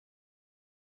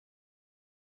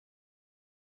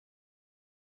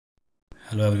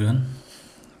Hello everyone.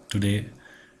 Today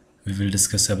we will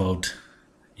discuss about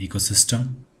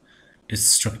ecosystem, its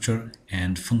structure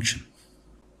and function.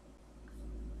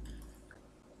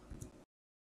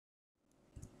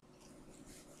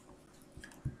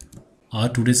 Our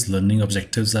today's learning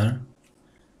objectives are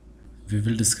we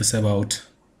will discuss about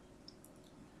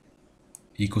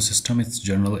ecosystem, its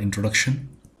general introduction,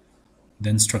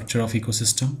 then structure of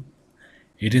ecosystem.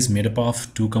 It is made up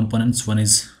of two components. One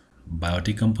is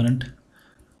biotic component,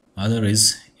 other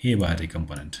is abiotic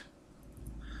component.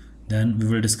 Then we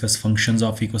will discuss functions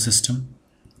of ecosystem,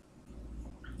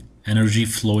 energy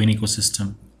flow in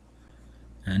ecosystem,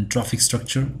 and trophic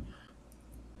structure,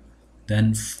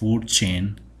 then food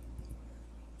chain,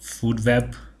 food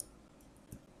web,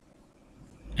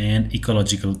 and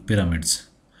ecological pyramids.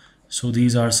 So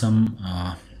these are some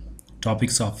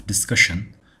topics of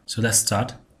discussion. So let's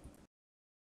start.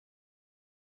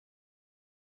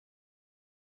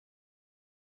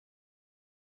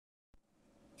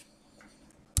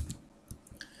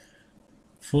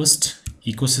 First,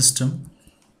 ecosystem.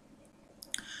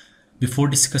 Before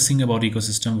discussing about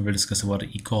ecosystem, we will discuss about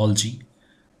ecology.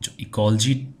 जो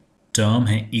ecology term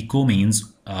है, eco means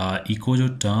eco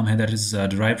जो term है that is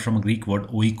derived from a Greek word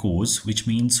oikos, which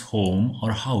means home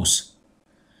or house.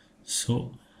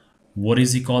 So what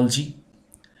is ecology?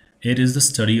 It is the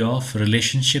study of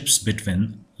relationships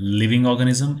between living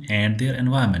organism and their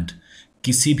environment.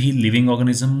 किसी भी living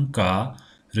organism का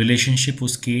relationship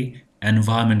उसके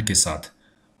environment के साथ,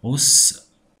 उस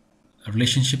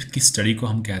relationship की study को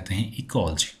हम कहते हैं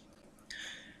ecology.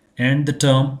 And the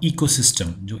term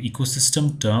ecosystem, जो ecosystem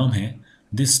term है,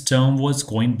 this term was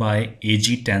coined by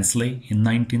A.G. Tansley in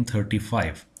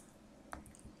 1935.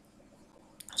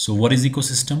 So what is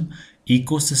ecosystem?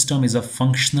 Ecosystem is a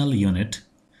functional unit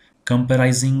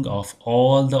comprising of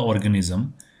all the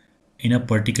organism in a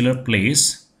particular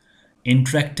place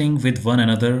interacting with one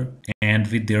another and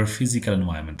with their physical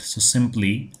environment. So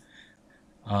simply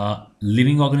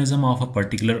living organism of a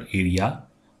particular area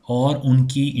और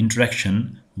उनकी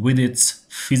interaction with its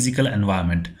physical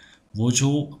environment, वो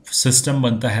जो system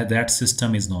बनता है, that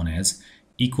system is known as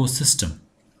ecosystem.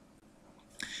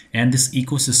 And this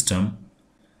ecosystem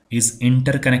is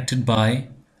interconnected by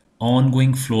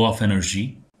ongoing flow of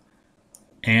energy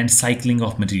and cycling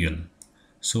of material.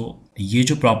 So ये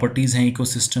जो properties हैं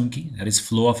ecosystem की, that is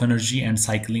flow of energy and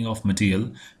cycling of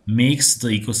material, makes the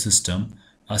ecosystem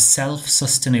a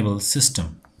self-sustainable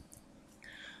system.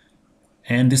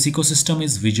 And this ecosystem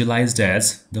is visualized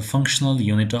as the functional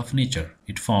unit of nature.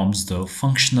 It forms the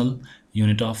functional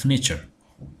unit of nature.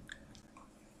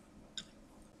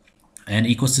 An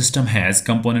ecosystem has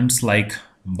components like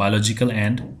biological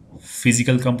and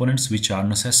physical components which are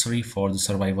necessary for the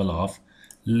survival of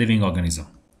living organism.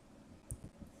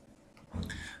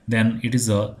 Then it is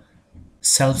a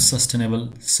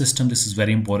self-sustainable system. This is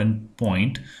very important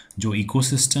point. जो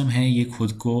ecosystem है ये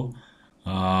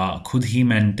खुद ही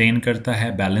maintain करता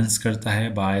है, balance करता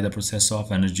है by the process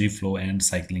of energy flow and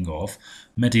cycling of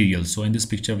material. So in this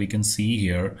picture we can see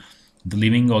here the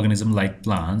living organism like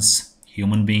plants,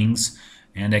 human beings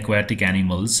and aquatic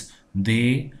animals,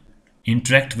 they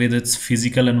interact with its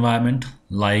physical environment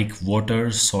like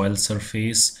water, soil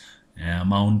surface,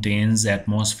 mountains,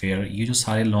 atmosphere. ये जो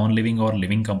सारे non living और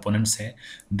living components है,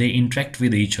 they interact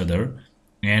with each other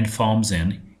and forms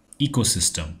an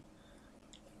ecosystem.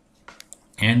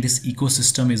 And this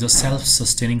ecosystem is a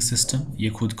self-sustaining system. ये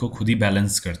खुद को खुद ही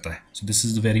balance करता है. So this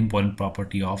is the very important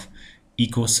property of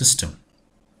ecosystem.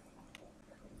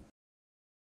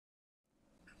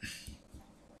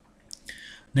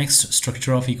 Next,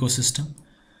 structure of ecosystem.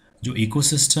 जो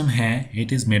ecosystem है,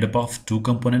 it is made up of two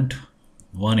component.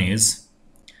 One is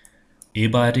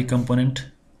abiotic component,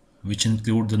 which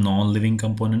include the non-living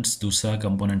components. दूसरा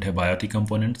component है biotic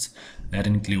components, that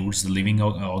includes the living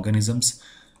organisms.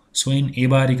 So in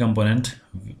abiotic component,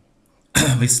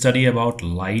 we study about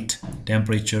light,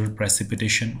 temperature,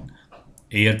 precipitation,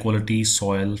 air quality,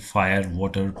 soil, fire,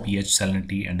 water, pH,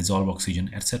 salinity, and dissolved oxygen,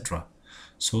 etc.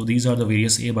 So these are the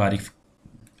various abiotic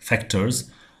factors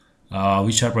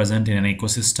which are present in an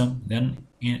ecosystem. Then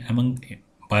among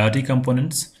biotic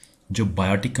components, जो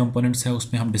biotic components है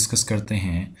उसमें हम discuss करते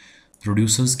हैं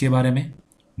producers के बारे में.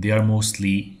 They are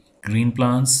mostly green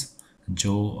plants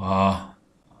जो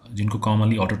जिनको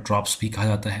commonly autotrophs भी कहा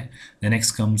जाता है. Then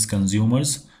next comes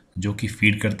consumers जो कि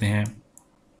feed करते हैं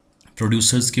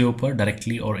producers के ऊपर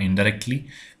directly or indirectly.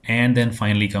 And then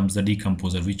finally comes the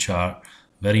decomposer, which are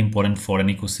very important for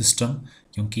an ecosystem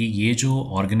क्योंकि ये जो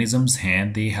organisms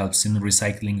हैं they helps in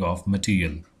recycling of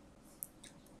material.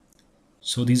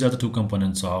 So these are the two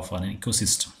components of an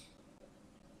ecosystem.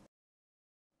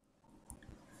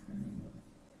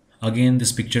 Again,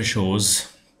 this picture shows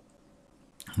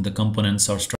the components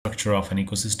or structure of an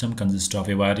ecosystem consists of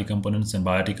abiotic components and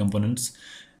biotic components.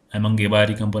 Among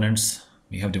abiotic components,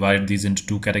 we have divided these into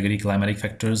two categories: climatic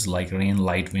factors like rain,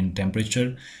 light, wind,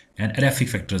 temperature, and edaphic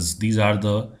factors. These are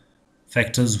the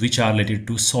factors which are related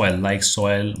to soil, like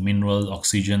soil, mineral,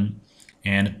 oxygen,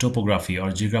 and topography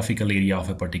or geographical area of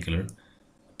a particular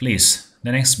place.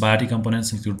 The next biotic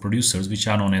components include producers, which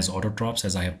are known as autotrophs,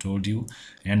 as I have told you,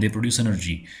 and they produce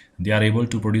energy. They are able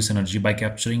to produce energy by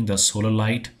capturing the solar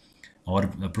light और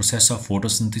process of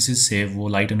photosynthesis से वो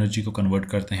light energy को convert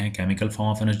करते हैं chemical form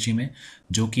of energy में,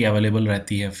 जो कि available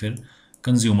रहती है फिर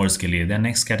कंज्यूमर्स के लिए. Then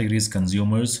next category is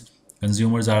consumers.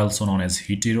 Consumers are also known as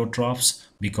heterotrophs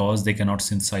because they cannot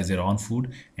synthesize their own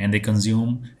food and they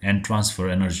consume and transfer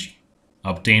energy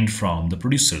obtained from the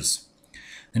producers.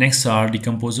 The next are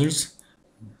decomposers.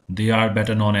 They are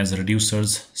better known as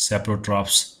reducers,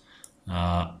 saprotrophs,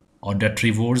 or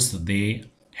detrivores. They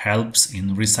helps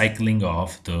in recycling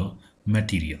of the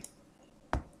material.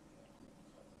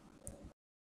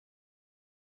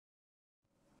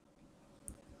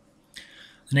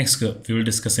 Next, we will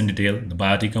discuss in detail the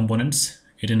biotic components.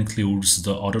 It includes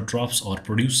the autotrophs or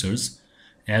producers.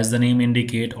 As the name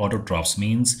indicate, autotrophs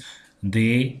means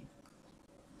they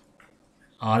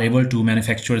are able to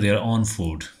manufacture their own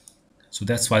food. So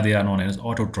that's why they are known as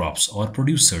autotrophs or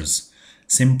producers.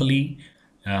 Simply,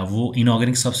 वो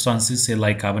inorganic substances say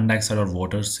like carbon dioxide or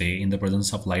water say in the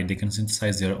presence of light they can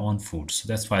synthesize their own food. So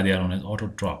that's why they are known as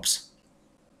autotrophs.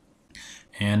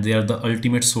 And they are the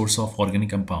ultimate source of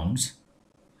organic compounds.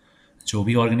 जो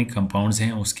भी organic compounds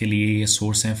हैं उसके लिए ये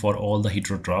source हैं for all the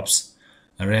heterotrophs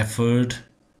referred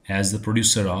as the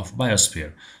producer of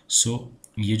biosphere. सो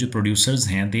ये जो producers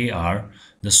हैं they are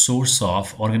the source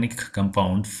of organic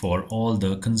compound for all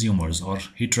the consumers और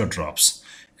heterotrophs.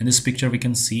 In this picture we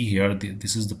can see here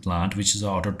this is the plant which is an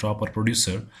autotroph or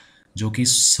producer जो कि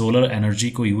solar energy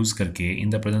को use करके in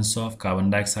the presence of carbon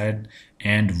dioxide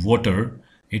and water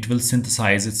it will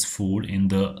synthesize its food in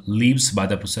the leaves by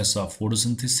the process of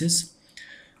photosynthesis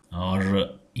और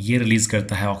ये release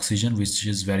करता है oxygen which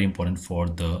is very important for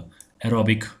the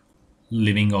aerobic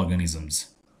living organisms.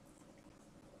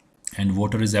 And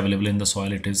water is available in the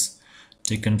soil. It is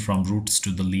taken from roots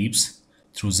to the leaves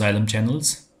through xylem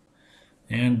channels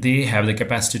and they have the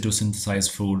capacity to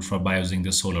synthesize food by using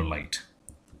the solar light.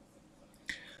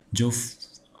 जो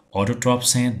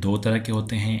autotrophs हैं दो तरह के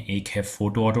होते हैं. एक है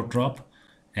photo autotroph.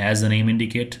 As the name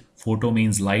indicate, photo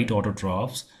means light.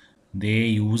 Autotrophs, they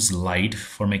use light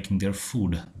for making their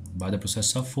food by the process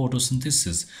of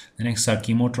photosynthesis. The next are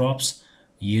chemotrophs.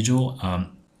 ये जो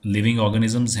living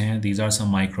organisms हैं, these are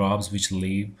some microbes which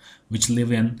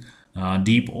live in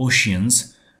deep oceans.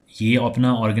 ये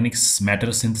अपना organic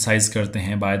matter synthesize करते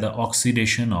हैं by the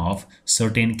oxidation of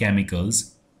certain chemicals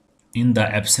in the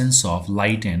absence of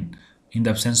light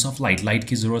light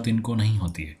की ज़रूरत इनको नहीं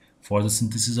होती है for the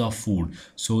synthesis of food.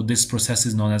 So this process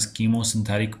is known as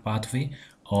chemosynthetic pathway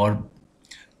or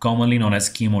commonly known as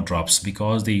chemotrophs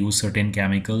because they use certain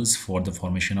chemicals for the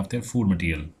formation of their food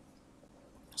material.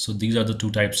 So these are the two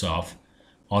types of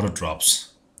autotrophs.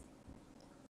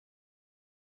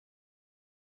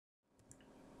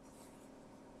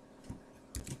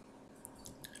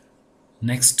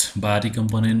 Next biotic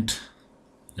component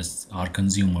are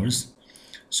consumers.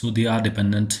 So they are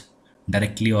dependent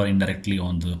directly और indirectly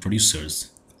on the producers.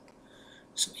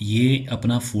 ये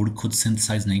अपना food खुद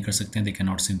synthesise नहीं कर सकते हैं. They can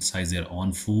not synthesise there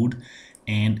on food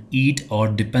and eat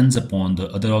और depends upon the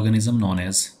other organism known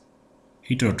as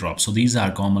heterotrophs. So these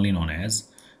are commonly known as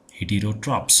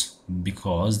heterotrophs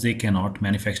because they cannot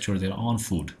manufacture their own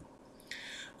food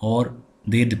or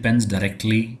they depends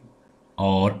directly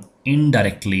or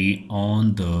indirectly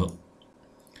on the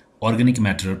organic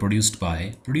matter produced by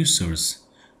producers.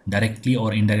 Directly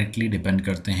और indirectly depend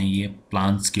करते हैं ये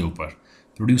plants के ऊपर,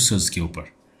 producers के ऊपर.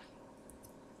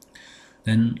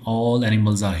 Then all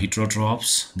animals are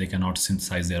heterotrophs. They can not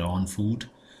synthesise there on food.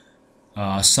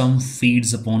 Some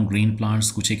feeds upon green plants.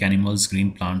 कुछ एक एनिमल्स ग्रीन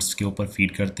प्लांट्स के ऊपर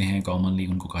फीड करते हैं, कॉमनली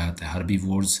उनको कहा जाता है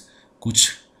हर्बीवोर्स. कुछ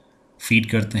फीड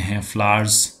करते हैं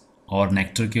फ्लावर्स और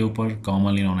नेक्टर के ऊपर,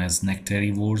 commonly known as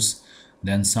नेक्टेरिवोर्स.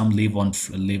 Then some live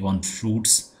on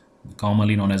fruits,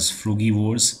 commonly known as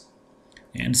फ्रूगीवोर्स.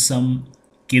 And some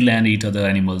kill and eat other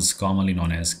animals commonly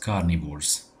known as carnivores.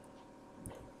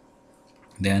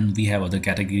 Then we have other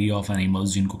category of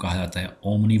animals जिनको कहा जाता है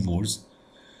omnivores.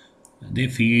 They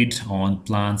feed on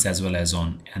plants as well as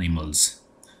on animals.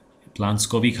 Plants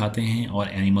को भी खाते हैं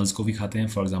और animals को भी खाते हैं.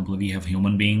 For example, we have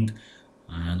human being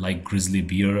like grizzly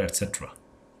bear etc.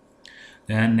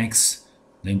 Then next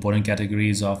the important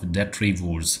categories of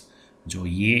detrivores. जो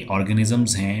ये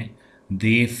organisms हैं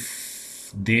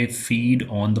they feed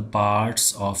on the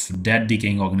parts of dead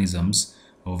decaying organisms,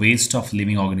 waste of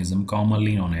living organism,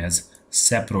 commonly known as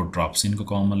saprotrophs. इनको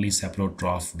commonly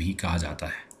saprotroph भी कहा जाता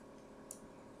है.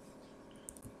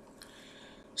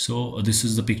 So this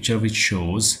is the picture which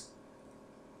shows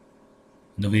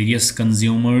the various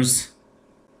consumers.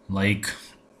 Like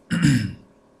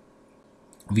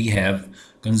we have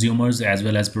consumers as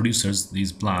well as producers.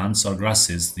 These plants or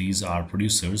grasses, these are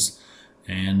producers,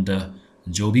 and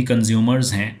जो भी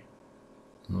consumers हैं,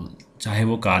 चाहे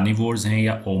वो कार्निवोर्स हैं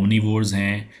या ओमनिवोर्स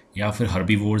हैं या फिर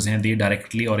हर्बीवोर्स हैं, दे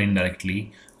डायरेक्टली और indirectly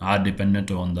are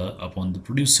dependent on the upon the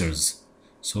producers.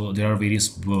 So there are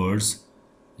various birds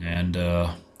and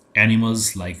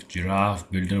animals like giraffe,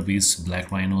 wildebeest,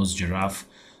 black rhinos, giraffe,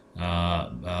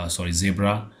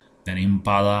 zebra, then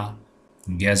impala,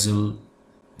 gazelle,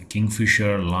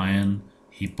 kingfisher, lion,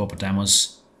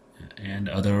 hippopotamus, and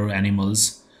other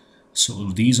animals. So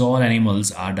these all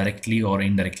animals are directly or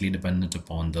indirectly dependent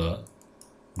upon the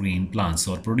green plants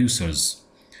or producers.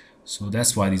 So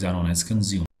that's why these are known as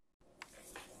consumers.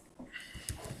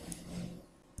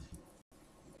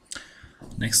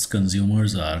 Next,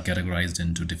 consumers are categorized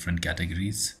into different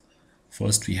categories.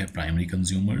 First we have primary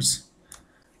consumers.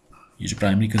 ये जो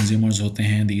primary consumers होते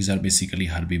हैं, these are basically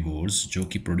herbivores जो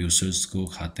कि producers को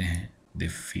खाते हैं. They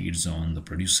feeds on the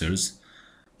producers.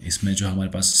 इसमें जो हमारे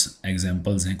पास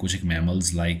examples हैं, कुछ एक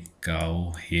mammals like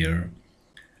cow, hare,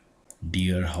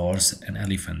 deer, horse and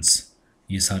elephants.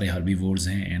 ये सारे herbivores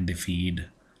हैं and they feed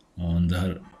on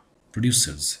the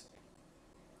producers.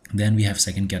 Then we have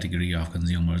second category of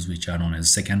consumers which are known as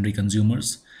secondary consumers.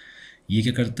 ये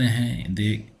क्या करते हैं?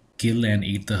 They kill and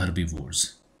eat the herbivores.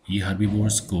 ये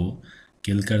herbivores को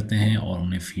kill करते हैं और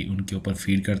उन्हें उनके ऊपर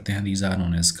feed करते हैं. These are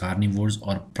known as carnivores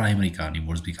और primary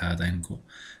carnivores भी कहा जाता है इनको.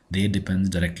 They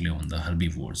depend directly on the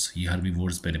herbivores. ये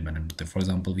herbivores पे dependent होते हैं. For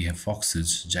example, we have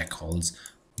foxes, jackals,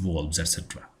 wolves,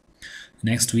 etc.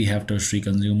 Next we have tertiary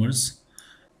consumers.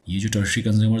 ये जो tertiary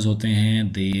consumers होते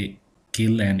हैं, they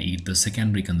kill and eat the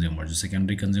secondary consumers. जो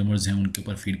secondary consumers हैं उनके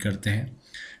ऊपर feed करते हैं,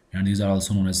 and these are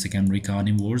also known as secondary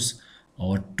carnivores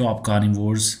or top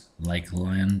carnivores like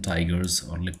lion, tigers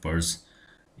or leopards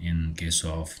in case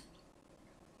of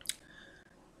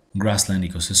grassland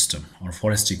ecosystem or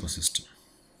forest ecosystem.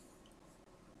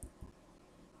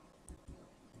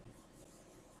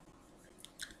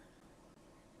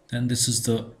 Then this is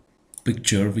the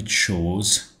picture which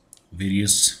shows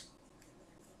various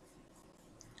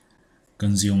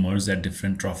consumers at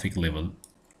different trophic level.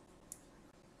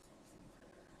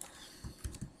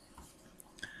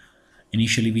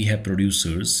 Initially we have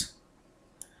producers.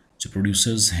 जो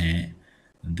producers हैं,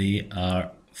 they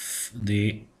are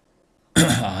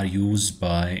used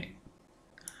by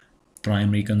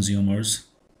primary consumers.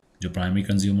 जो primary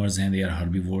consumers हैं, they are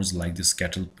herbivores like this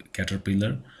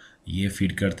caterpillar. ये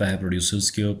feed करता है producers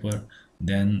के ऊपर.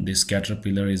 Then this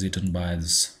caterpillar is eaten by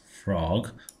this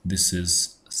frog. This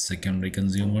is secondary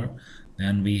consumer.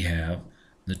 Then we have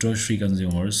the tertiary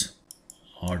consumers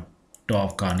or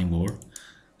top carnivore.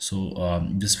 So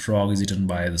this frog is eaten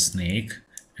by the snake,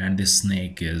 and this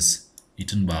snake is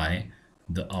eaten by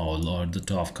the owl or the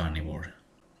top carnivore.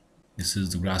 This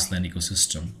is the grassland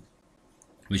ecosystem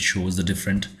which shows the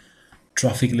different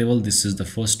trophic level. This is the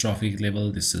first trophic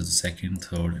level, this is the second,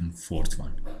 third and fourth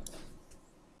one.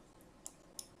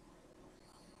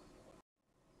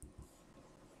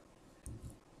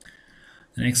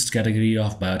 The next category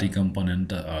of biotic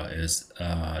component is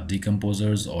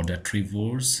decomposers or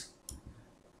detrivores.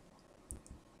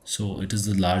 So it is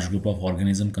the large group of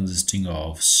organisms consisting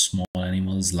of small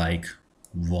animals like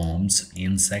worms,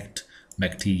 insect,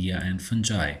 bacteria and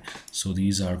fungi. So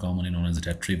these are commonly known as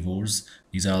detrivores.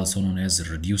 These are also known as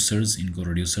reducers. इनको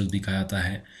reducers भी कहा जाता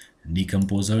है.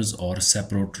 Decomposers और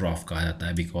saprotroph कहा जाता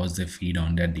है because they feed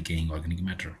on dead decaying organic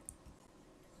matter.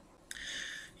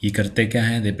 ये करते क्या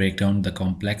हैं? They break down the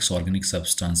complex organic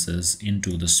substances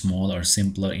into the small or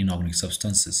simpler inorganic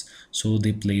substances. So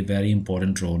they play a very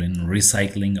important role in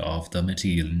recycling of the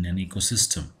material in an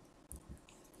ecosystem.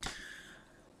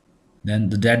 Then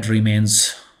the dead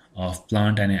remains of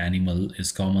plant and animal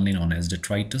is commonly known as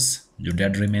detritus. जो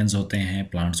dead remains होते हैं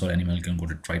plants और animal के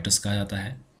उनको detritus कहा जाता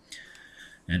है.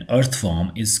 And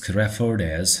earthworm is referred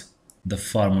as the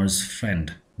farmer's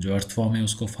friend. जो earthworm है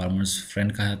उसको farmer's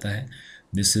friend कहा जाता है.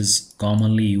 This is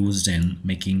commonly used in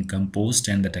making compost,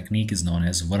 and the technique is known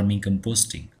as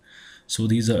vermicomposting. So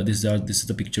this is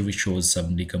the picture which shows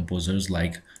some decomposers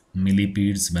like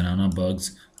millipedes, banana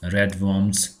bugs, red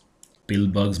worms, pill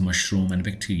bugs, mushroom and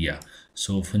bacteria.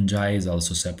 So fungi is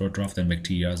also saprotroph, and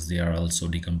bacteria they are also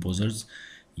decomposers.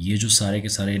 ये जो सारे के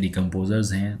सारे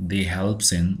decomposers हैं, दे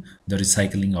helps in the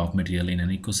recycling of material in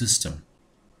an ecosystem.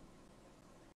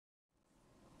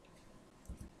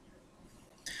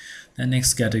 The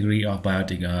next category of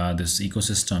biotic this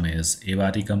ecosystem is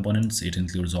abiotic components. It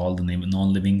includes all the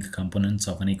non-living components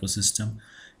of an ecosystem.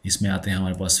 इसमें आते हैं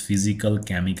हमारे पास physical,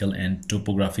 chemical and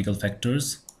topographical factors.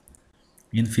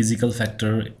 In physical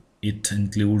factor, it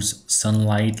includes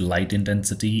sunlight, light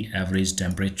intensity, average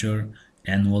temperature,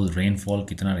 annual rainfall,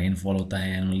 कितना rainfall होता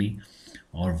है annually,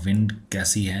 और wind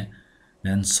कैसी है,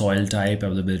 then soil type,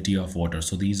 availability of water.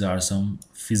 So these are some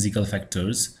physical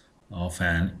factors of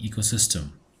an ecosystem.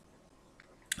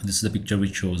 This is the picture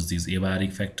which shows these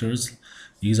abiotic factors.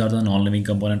 These are the non-living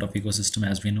component of ecosystem,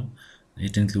 as we know.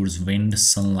 It includes wind,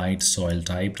 sunlight, soil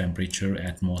type, temperature,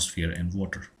 atmosphere and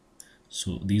water.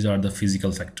 So these are the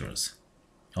physical factors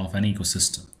of an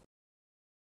ecosystem.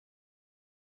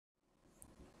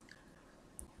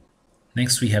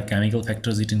 Next we have chemical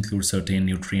factors. It includes certain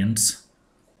nutrients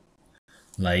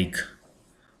like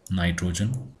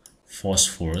nitrogen,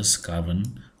 phosphorus,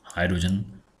 carbon, hydrogen,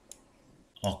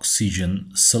 oxygen,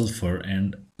 sulfur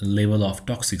and level of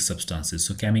toxic substances.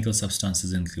 So chemical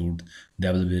substances include the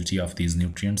availability of these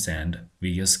nutrients and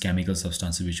various chemical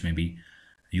substances which may be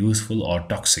useful or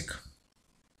toxic.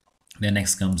 Then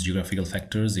next comes geographical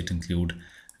factors. It include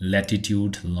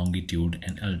latitude, longitude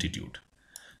and altitude.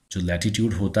 जो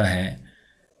latitude होता है,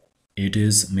 it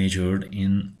is measured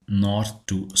in north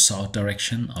to south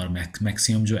direction, और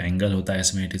maximum जो angle होता है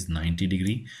इसमें it is 90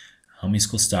 degree. हम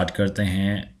इसको start करते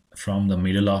हैं from the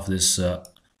middle of this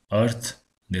earth.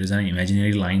 There is an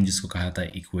imaginary line जिसको कहा जाता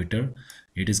है equator.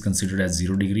 It is considered as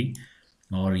 0 degree,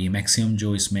 और ये maximum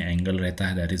जो इसमें angle रहता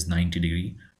है that is 90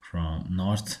 degree from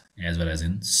north as well as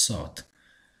in south.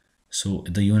 So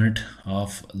the unit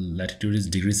of latitude is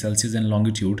degree Celsius, and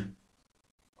longitude,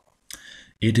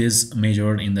 it is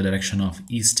measured in the direction of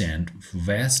east and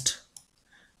west,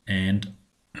 and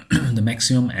the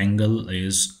maximum angle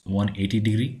is 180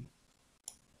 degree.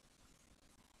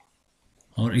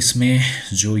 और इसमें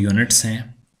जो units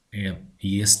हैं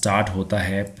ये start होता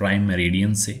है prime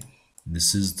meridian से.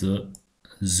 This is the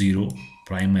 0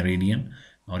 prime meridian,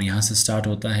 और यहाँ से स्टार्ट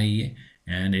होता है ये,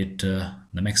 and it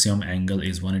the maximum angle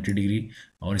is 180 degree.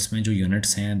 और इसमें जो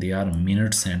यूनिट्स हैं they are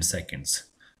minutes and seconds.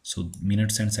 So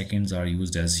minutes and seconds are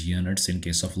used as units in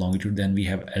case of longitude. Then we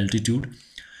have altitude.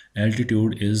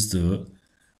 Altitude is the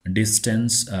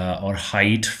distance or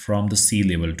height from the sea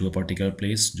level to a particular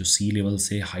place. जो sea level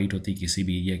से height होती है किसी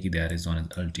भी area की, that is known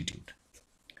as altitude.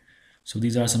 So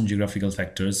these are some geographical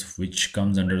factors which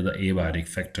comes under the abiotic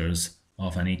factors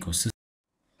of an ecosystem.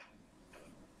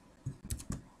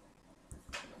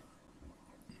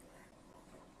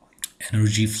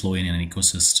 Energy flow in an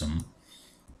ecosystem.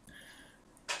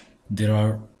 There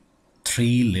are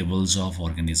 3 levels of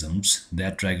organisms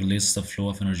that regulates the flow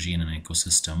of energy in an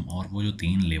ecosystem. और वो जो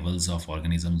 3 levels of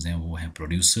organisms हैं वो हैं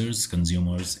producers,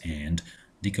 consumers and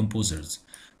decomposers.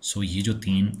 So ये जो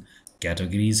 3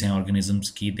 categories हैं organisms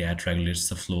की, that regulates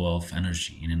the flow of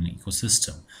energy in an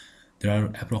ecosystem. There are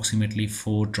approximately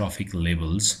 4 trophic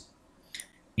levels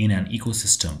in an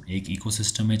ecosystem. एक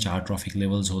ecosystem में 4 trophic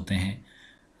levels होते हैं.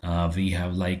 We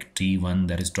have like T1,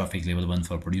 that is trophic level 1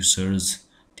 for producers,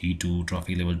 T2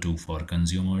 trophic level 2 for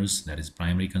consumers, that is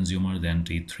primary consumer, then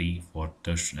T3 for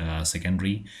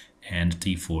secondary, and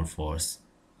T4 for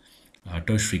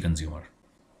tertiary consumer.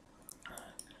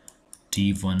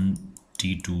 T1,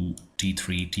 T2,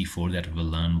 T3, T4, that we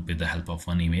will learn with the help of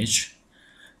one image.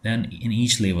 Then in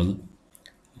each level,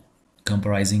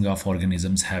 comprising of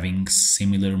organisms having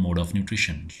similar mode of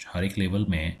nutrition. हर एक level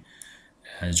में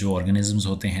जो organisms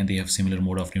होते हैं they have similar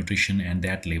mode of nutrition, and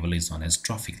that level is known as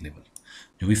trophic level.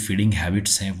 जो भी feeding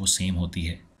habits हैं वो same होती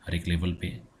है हर एक लेवल पे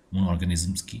उन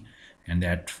ऑर्गेनिजम्स की, and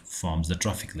that forms the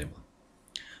trophic level.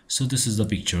 So this is the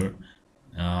picture.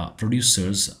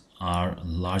 Producers are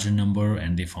larger number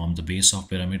and they form the base of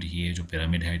pyramid. ये जो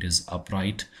पिरामिड है इट इज़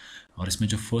अपराइट, और इसमें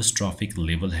जो फर्स्ट ट्रॉफिक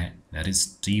लेवल है that is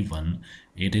T1,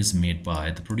 it is made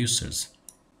by the producers.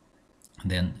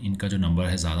 Then इनका जो number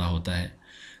है ज़्यादा होता है.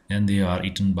 Then they are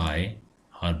eaten by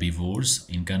herbivores.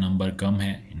 इनका नंबर कम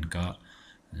है. इनका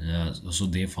so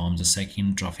they form the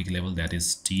second trophic level, that is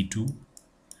T2.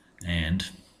 And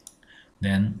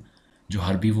then जो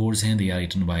herbivores हैं they are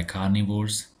eaten by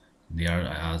carnivores. They are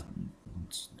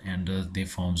and they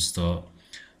forms the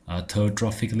third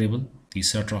trophic level.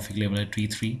 तीसरा trophic level है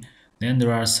T3. Then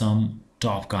there are some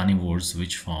top carnivores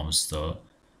which forms the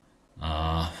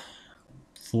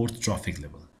fourth trophic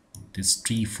level, this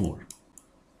T4.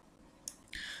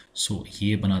 So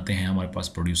ये बनाते हैं हमारे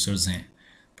पास producers हैं.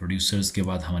 Producers के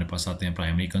बाद हमारे पास आते हैं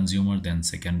primary consumer, then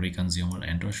secondary consumer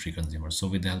and tertiary consumer. So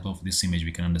with the help of this image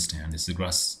we can understand this is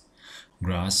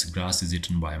grass is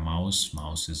eaten by mouse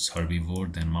is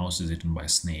herbivore, then mouse is eaten by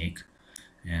snake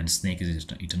and snake is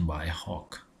eaten by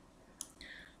hawk.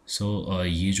 So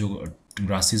ये जो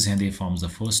grasses हैं they forms the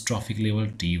first trophic level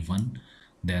T1,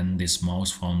 then this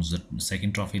mouse forms the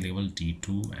second trophic level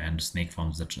T2 and snake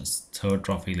forms the third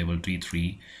trophic level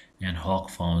T3 and hawk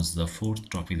forms the fourth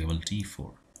trophic level T4.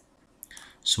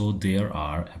 So there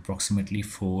are approximately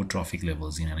 4 trophic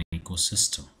levels in an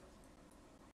ecosystem.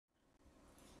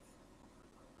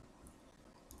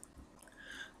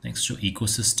 Next जो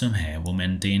ecosystem है वो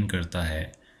maintain करता है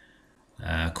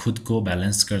खुद को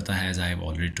balance करता है. As I have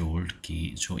already told कि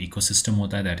जो इकोसिस्टम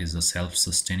होता है that is a self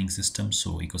sustaining system.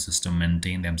 So ecosystem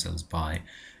maintain themselves by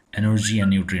energy and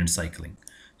nutrient cycling.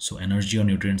 So energy और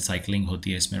न्यूट्रिएंट साइकिलिंग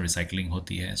होती है, इसमें रिसाइकलिंग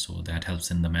होती है. So that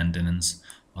helps in the maintenance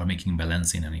और making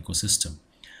balance in an ecosystem.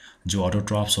 जो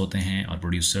autotrophs होते हैं और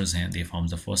प्रोड्यूसर्स हैं दे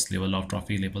forms the first level of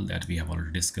trophic level that we have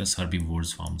already discuss.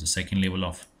 Herbivores forms the second level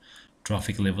of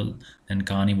trophic level. Then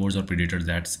carnivores और predators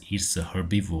that's Yeats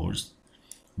herbivores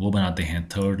वो बनाते हैं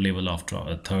third level of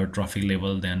third trophic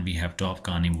level. Then we have top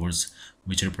carnivores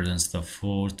which represents the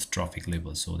fourth trophic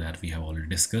level. So that we have already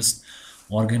discussed.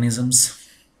 Organisms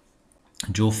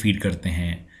जो feed करते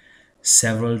हैं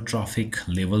several trophic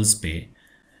levels पे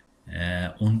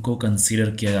उनको consider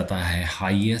किया जाता है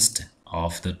highest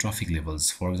of the trophic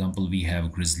levels. For example we have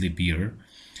grizzly bear.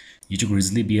 ये जो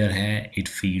ग्रिजली बियर है it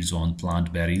feeds on plant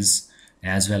berries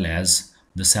as well as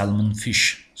the salmon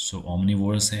fish. So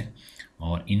omnivorous है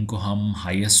और इनको हम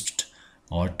हाईएस्ट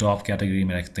और टॉप कैटेगरी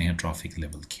में रखते हैं ट्रॉफिक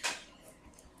लेवल की.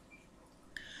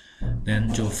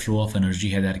 देन जो फ्लो ऑफ एनर्जी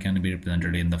है that can be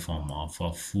represented in the form of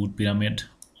a food pyramid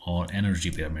or energy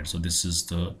pyramid. So this is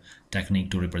the technique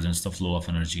to represent the flow of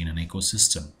energy in an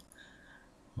ecosystem.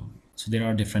 So there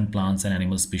are different plants and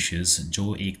animal species जो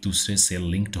एक दूसरे से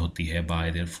linked होती है by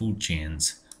their food chains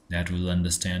that we will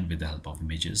understand with the help of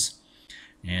images.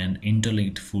 And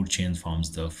interlinked food chain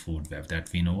forms the food web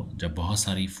that we know. जब बहुत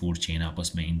सारी food chain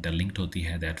आपस में interlinked होती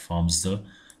है that forms the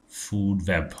food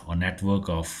web or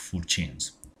network of food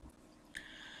chains.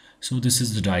 So this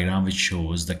is the diagram which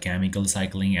shows the chemical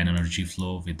cycling and energy flow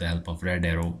with the help of red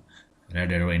arrow.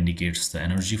 Red arrow indicates the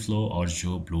energy flow और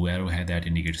जो blue arrow है that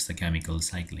indicates the chemical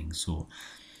cycling. So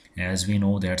as we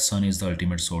know that sun is the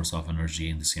ultimate source of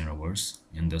energy in this universe,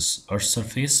 in this earth's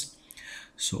surface.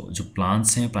 So जो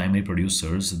plants हैं primary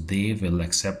producers they will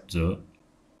accept the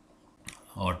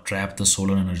or trap the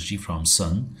solar energy from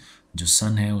sun. जो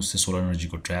सन है उससे solar energy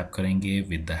को trap करेंगे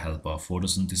with the help of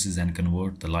photosynthesis and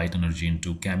convert the light energy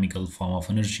into chemical form of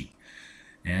energy.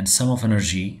 And some of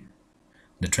energy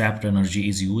the trapped energy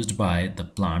is used by the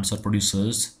plants और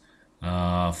producers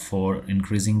for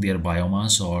increasing there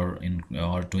biomass और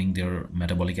doing there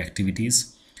metabolic activities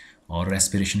और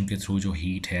respiration के through जो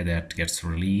heat है that gets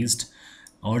released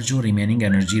और जो remaining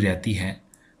energy रहती है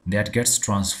that gets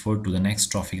transferred to the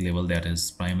next trophic level that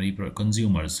is primary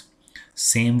consumers.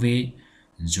 Same way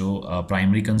जो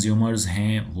प्राइमरी कंज्यूमर्स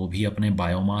हैं वो भी अपने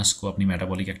बायोमास को अपनी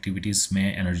मेटाबॉलिक एक्टिविटीज़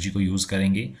में एनर्जी को यूज़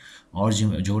करेंगे और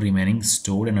जो रिमेनिंग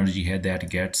स्टोर्ड एनर्जी है that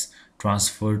gets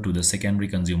transfer to the secondary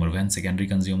consumer. When secondary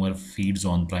consumer feeds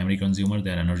on primary consumer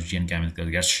that energy and chemical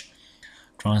gets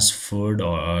transferred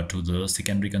to the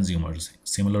secondary consumers.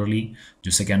 Similarly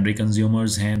जो secondary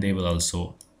consumers हैं they will also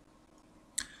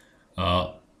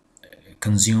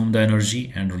consume the energy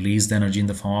and release the energy in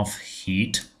the form of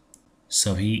heat.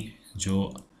 सभी जो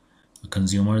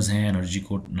consumers हैं energy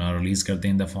को release करते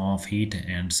हैं in the form of heat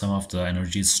and some of the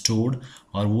energy stored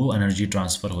और वो energy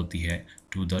transfer होती है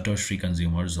टू द टर्शरी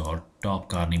कंज्यूमर्स और टॉप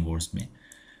कार्निवोर्स में.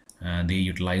 They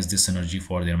utilize this energy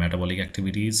for their metabolic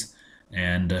activities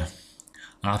and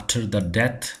after the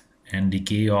death and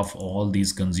decay of all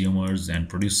these consumers and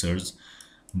producers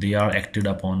they are acted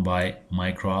upon by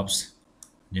microbes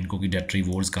जिनको कि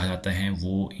डेट्रीवोर्स कहा जाता है.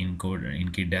 वो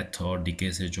इनकी death और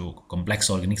डिके से जो कॉम्प्लेक्स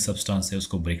ऑर्गेनिक सब्सटेंस है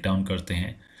उसको ब्रेक डाउन करते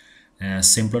हैं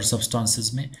सिंपलर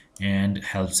सब्सटेंसेस में and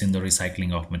helps in the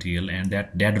recycling of material and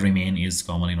that dead remain is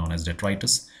commonly known as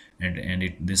detritus and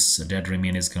this dead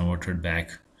remain is converted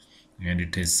back and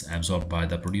it is absorbed by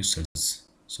the producers.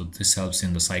 So this helps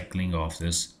in the cycling of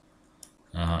this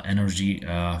energy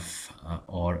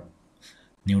or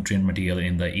nutrient material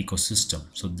in the ecosystem.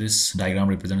 So this diagram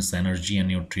represents the energy and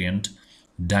nutrient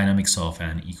dynamics of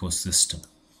an ecosystem.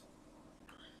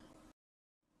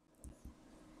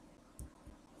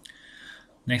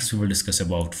 Next we will discuss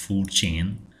about food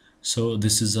chain. So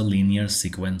this is a linear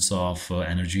sequence of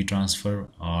energy transfer,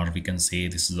 or we can say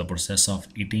this is the process of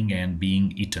eating and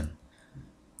being eaten.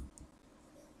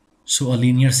 So a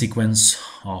linear sequence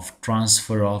of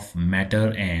transfer of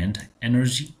matter and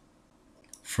energy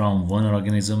from one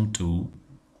organism to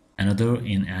another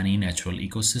in any natural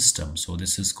ecosystem. So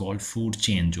this is called food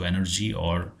chain, जो energy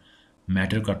और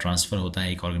matter का transfer होता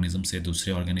है एक organism से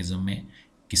दूसरे organism में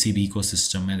किसी भी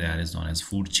ecosystem में, that is known as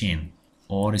food chain.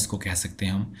 और इसको कह सकते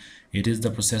हैं हम, it is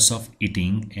the process of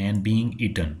eating and being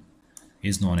eaten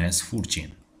is known as food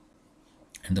chain.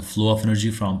 And the flow of energy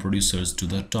from producers to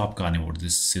the top carnivore,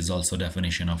 this is also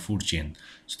definition of food chain.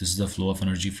 So this is the flow of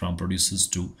energy from producers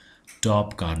to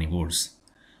top carnivores.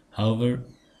 However,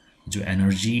 जो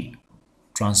energy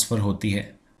transfer होती है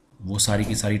वो सारी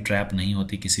की सारी trap नहीं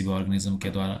होती किसी भी ऑर्गेनिज्म के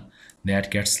द्वारा. That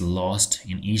gets lost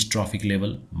in each trophic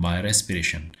level by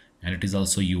respiration and it is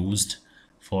also used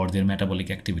for their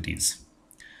metabolic activities.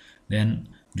 Then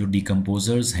जो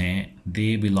डिकम्पोजर्स हैं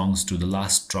दे belongs to the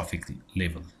last trophic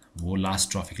level, वो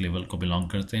लास्ट ट्रॉफिक लेवल को बिलोंग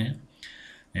करते हैं.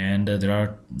 And there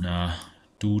are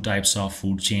two types of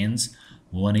food chains.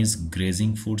 One is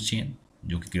grazing food chain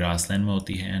जो कि grassland में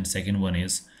होती है, and second one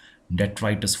is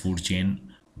detritus food chain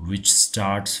which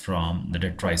starts from the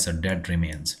detritus or dead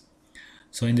remains.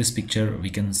 So in this picture we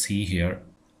can see here,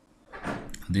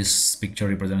 this picture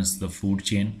represents the food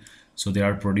chain. So there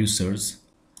are producers.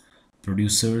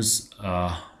 Producers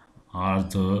are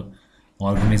the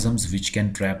organisms which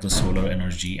can trap the solar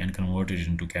energy and convert it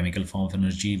into chemical form of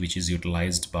energy which is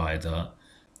utilized by the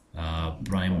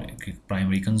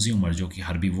primary consumer जो कि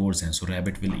herbivores हैं. So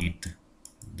rabbit will eat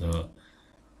the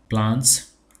plants,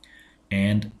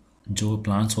 and जो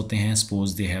plants होते हैं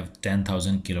suppose they have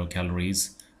 10,000 kilo calories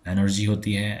energy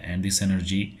होती है, and this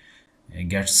energy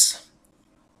gets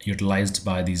utilised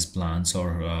bye these plants or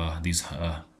these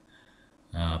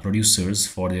producers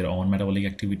for their own metabolic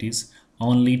activities.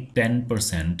 Only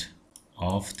 10%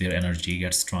 of their energy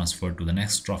gets transferred to the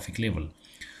next trophic level.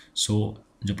 So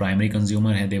जो primary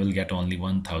consumer है they will get only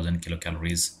 1,000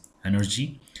 kilocalories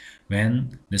energy. When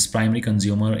this primary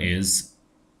consumer is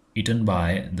eaten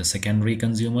by the secondary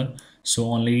consumer, so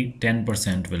only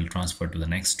 10% will transfer to the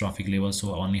next trophic level. So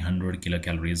only 100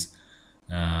 kilocalories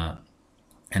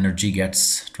energy gets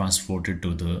transported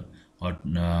to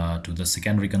the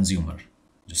secondary consumer.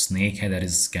 जो snake है that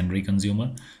is secondary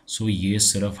consumer, so ये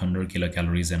सिर्फ 100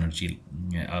 kilocalories energy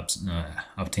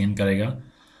obtain करेगा.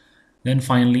 Then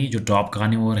finally जो top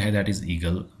carnivore है that is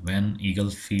eagle. When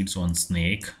eagle feeds on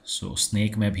snake, so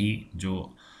snake में भी जो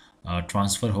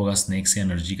ट्रांसफ़र होगा स्नैक से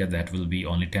एनर्जी का, that will be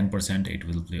only 10%, it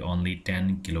will be only 10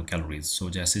 kilo calories. सो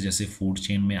जैसे जैसे फूड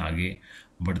चेन में आगे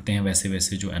बढ़ते हैं वैसे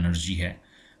वैसे जो एनर्जी है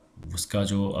उसका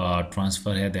जो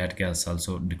ट्रांसफ़र है दैट गैट्स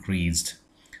आल्सो डिक्रीज्ड,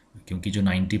 क्योंकि जो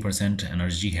 90%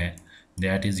 एनर्जी है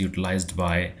that is utilised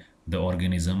by the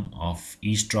organism of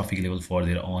each trophic level for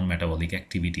their own metabolic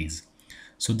activities.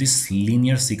 So this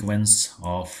linear sequence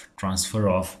of transfer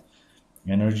of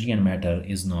energy and matter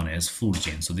is known as food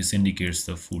chain. So this indicates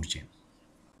the food chain.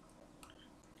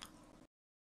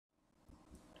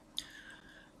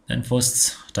 Then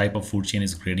first type of food chain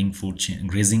is grading food chain,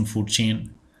 grazing food chain.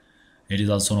 It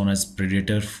is also known as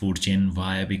predator food chain.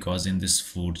 Why? Because in this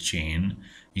food chain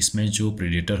इसमें जो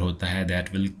predator होता है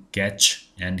that will catch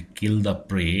and kill the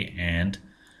prey and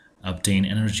obtain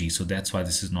energy. So that's why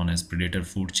this is known as predator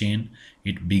food chain.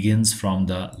 It begins from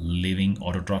the living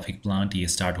autotrophic plant. ये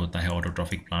start होता है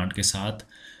autotrophic plant के साथ,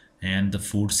 and the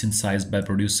food synthesized by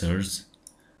producers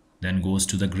then goes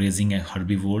to the grazing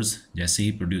herbivores. जैसे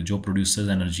ही जो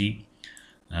producers energy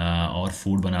और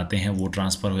food बनाते हैं वो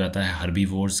ट्रांसफ़र हो जाता है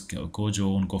हर्बीवोर्स को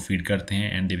जो उनको फीड करते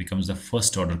हैं, and they becomes the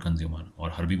first order consumer.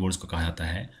 और हर्बीवोर्स को कहा जाता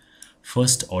है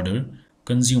first order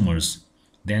consumers.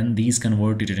 Then these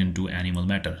converted into animal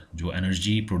matter. जो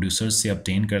एनर्जी प्रोड्यूसर्स से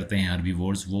obtain करते हैं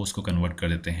हर्बीवोर्स वो उसको कन्वर्ट कर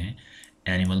देते हैं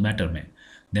एनिमल मैटर में.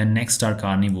 Then next are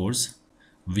carnivores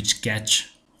which catch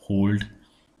hold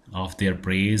of their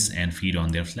praise and feed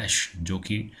on their flash. जो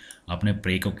कि अपने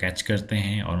प्रे को कैच करते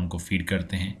हैं और उनको फीड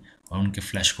करते हैं और उनके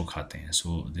फ्लैश को खाते हैं.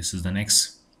 So this is the next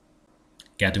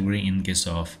category in case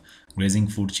of grazing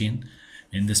food chain.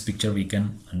 In this picture we can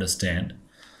understand,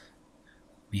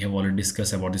 we have already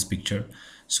discussed about this picture.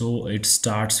 So it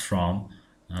starts from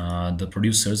the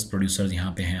producers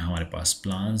यहाँ पे हैं हमारे पास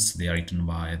plants. They are eaten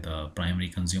by the primary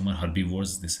consumer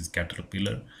herbivores. This is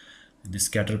caterpillar. This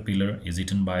caterpillar is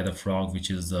eaten by the frog, which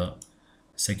is the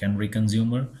secondary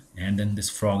consumer, and then this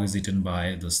frog is eaten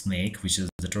by the snake, which is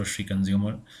the tertiary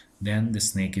consumer. Then the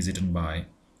snake is eaten by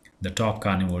the top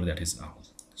carnivore, that is owl.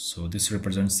 So this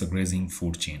represents the grazing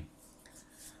food chain.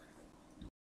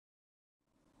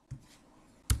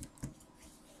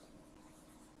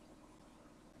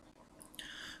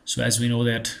 So as we know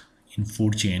that in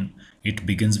food chain it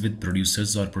begins with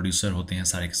producers और producer होते हैं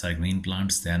सारे के सारे green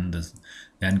plants,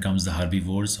 then comes the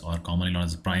herbivores or commonly known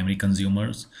as primary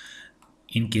consumers.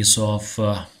 In case of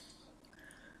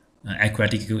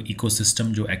aquatic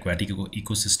ecosystem, जो aquatic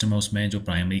ecosystem है उसमें जो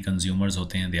प्राइमरी कंज्यूमर्स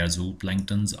होते हैं दे आर जू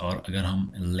प्लैंक्टन्स, और अगर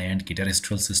हम लैंड की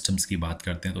टेरेस्ट्रियल सिस्टम्स की बात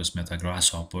करते हैं तो इसमें था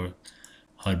grass hopper,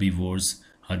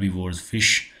 herbivores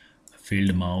fish,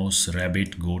 field mouse,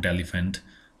 rabbit, goat, elephant,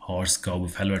 horse, cow,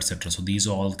 buffalo, etc. So these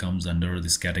all comes under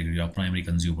this category of primary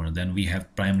consumer. Then we have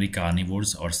primary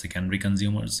carnivores or secondary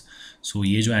consumers. So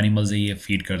ये जो animals है ये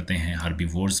feed करते हैं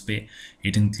herbivores पे.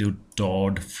 It include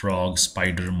toad, frog,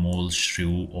 spider, mole,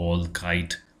 shrew, owl,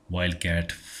 kite,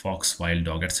 wildcat, fox, wild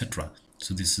dog, etc.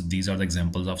 So these are the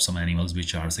examples of some animals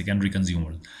which are secondary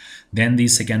consumers. Then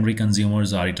these secondary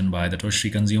consumers are eaten by the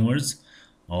tertiary consumers,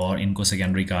 और इनको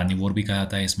secondary carnivore भी कहा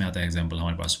जाता है. इसमें आता है example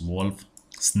हमारे पास wolf,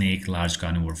 snake, large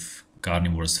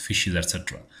carnivores, fishes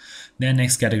etcetera. Then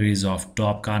next categories of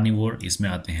top carnivore, इसमें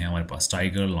आते हैं हमारे पास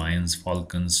tiger, Lions,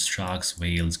 फॉल्कन्स, sharks,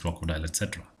 whales, crocodile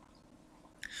etcetera.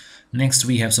 Next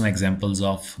we have some examples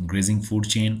of grazing food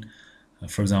chain.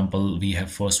 For example we have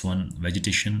first one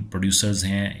vegetation. Producers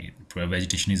हैं,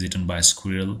 vegetation is eaten by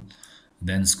squirrel,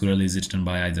 then squirrel is eaten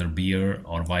by either beer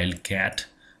और wild cat.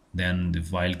 Then the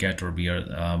wildcat or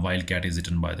wildcat is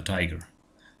eaten by the tiger.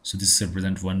 So this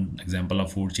represents one example of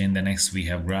food chain. Then next we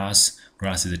have grass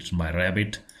is eaten by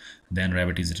rabbit, then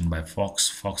rabbit is eaten by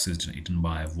fox is eaten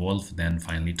by wolf, then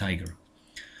finally tiger.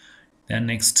 Then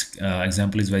next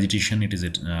example is vegetation. It is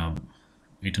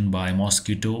eaten by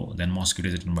mosquito, then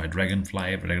mosquito is eaten by dragonfly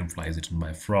is eaten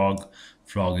by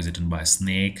frog is eaten by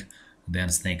snake,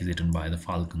 then snake is eaten by the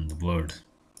falcon, the bird.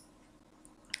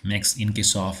 Next, in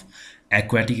case of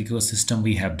aquatic ecosystem,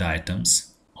 we have diatoms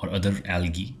or other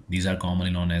algae. These are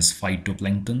commonly known as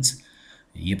phytoplanktons.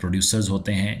 ये producers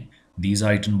होते हैं. These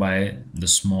are eaten by the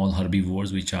small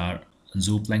herbivores which are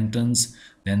zooplanktons.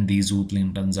 Then these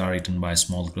zooplanktons are eaten by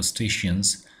small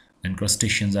crustaceans. Then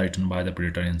crustaceans are eaten by the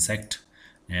predator insect.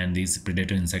 And these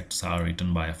predator insects are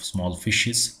eaten by small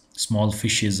fishes. Small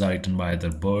fishes are eaten by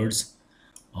either birds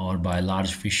or by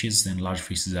large fishes. Then large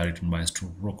fishes are eaten by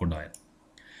crocodile.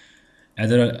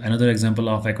 Another example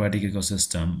of aquatic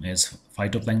ecosystem is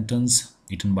phytoplanktons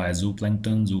eaten by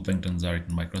zooplankton. Zooplanktons are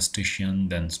eaten by crustaceans,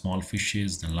 then small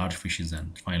fishes, then large fishes,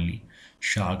 and finally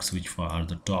sharks, which are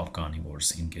the top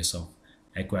carnivores in case of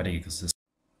aquatic ecosystem.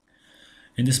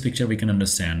 In this picture we can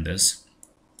understand this.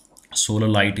 Solar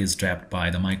light is trapped by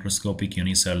the microscopic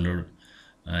unicellular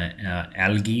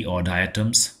algae or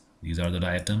diatoms. These are the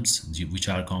diatoms which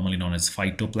are commonly known as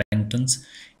phytoplanktons.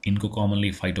 इनको commonly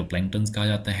phytoplanktons कहा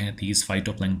जाता है. These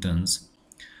phytoplanktons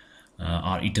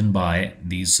are eaten by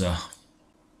these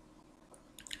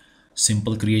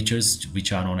simple creatures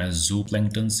which are known as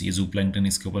zooplanktons. ये zooplankton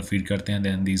इसके ऊपर feed करते हैं.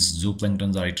 Then these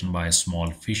zooplanktons are eaten by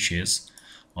small fishes,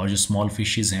 और जो small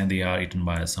fishes हैं they are eaten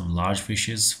by some large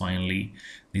fishes. Finally,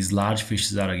 these large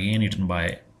fishes are again eaten by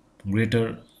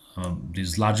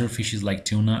these larger fishes like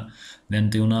tuna. Then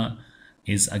tuna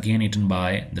is again eaten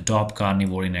by the top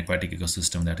carnivore in aquatic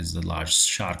ecosystem, that is the large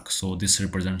shark. So this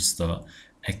represents the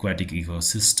aquatic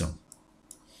ecosystem.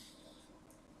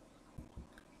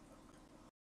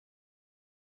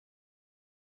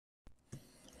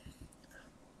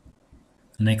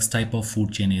 Next type of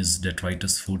food chain is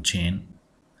detritus food chain,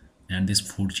 and this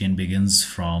food chain begins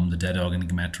from the dead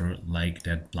organic matter like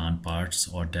dead plant parts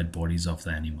or dead bodies of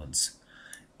the animals.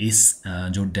 इस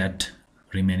जो dead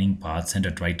remaining parts and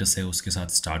detritus है उसके साथ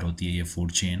start होती है ये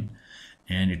food chain,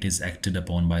 and it is acted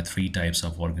upon by 3 types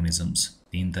of organisms.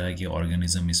 3 तरह के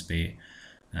organism इस पे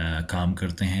काम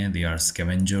करते हैं. They are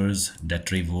scavengers,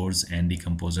 detrivores, and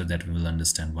decomposer that we will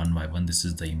understand one by one. This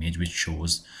is the image which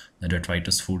shows the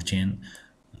detritus food chain.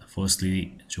 Firstly,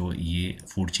 जो ये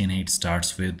food chain है, it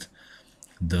starts with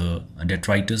the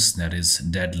detritus, that is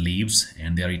dead leaves,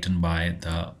 and they are eaten by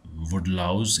the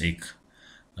woodlouse, एक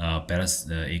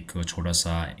छोटा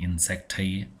सा insect है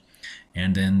ये,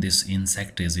 and then this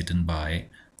insect is eaten by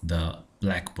the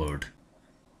blackbird.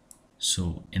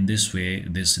 So in this way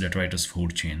this detritus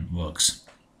food chain works.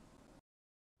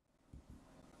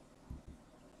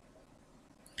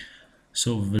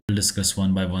 So we will discuss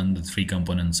one by one the 3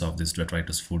 components of this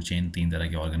detritus food chain. 3 तरह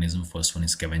के organism. First one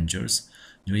is scavengers.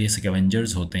 जो ये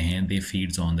scavengers होते हैं they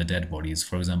feeds on the dead bodies.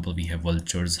 For example, we have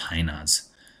vultures, hyenas.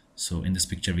 So in this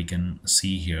picture we can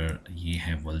see here ये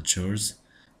हैं vultures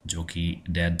जो कि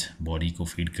dead body को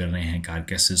feed कर रहे हैं,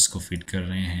 carcasses को feed कर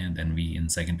रहे हैं. Then we in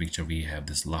second picture we have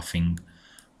this laughing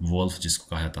wolf जिसको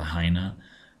कहा जाता है hyena.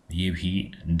 ये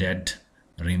भी dead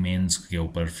remains के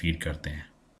ऊपर feed करते हैं.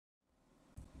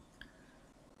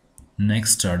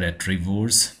 Next are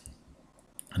detrivores.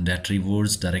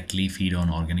 डेट्रीवोर्स directly feed on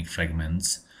organic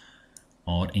fragments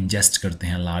और इंजेस्ट करते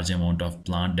हैं large amount of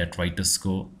plant detritus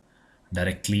को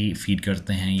डायरेक्टली फीड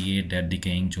करते हैं ये डेड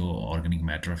डिकेइंग जो ऑर्गेनिक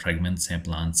मैटर फ्रेगमेंट्स हैं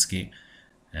प्लांट्स के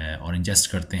और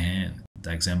इंजेस्ट करते हैं. The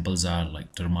examples are like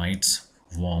termites,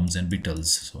 worms and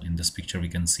beetles. So in this picture we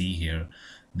can see here,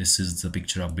 this is the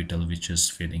picture of beetle which is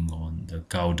feeding on the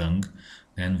cow dung.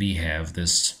 Then we have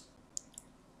this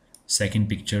second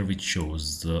picture which shows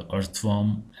the earthworm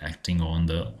acting on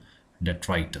the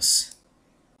detritus.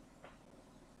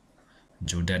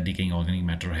 जो dead decaying organic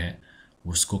matter है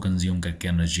उसको consume करके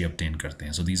energy obtain करते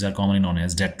हैं. So these are commonly known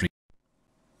as detritus.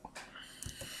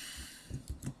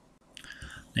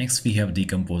 Next we have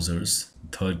decomposers,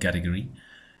 third category.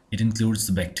 It includes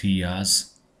the bacterias,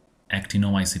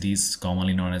 actinomycetes,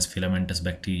 commonly known as filamentous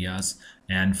bacterias,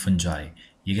 and fungi.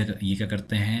 ये क्या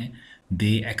करते हैं?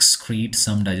 They excrete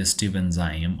some digestive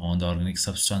enzyme on the organic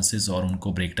substances और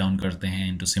उनको break down करते हैं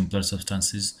into simpler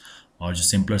substances और जो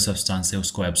simpler substance है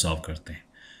उसको absorb करते हैं.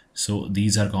 So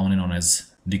these are commonly known as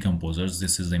decomposers.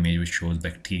 This is the image which shows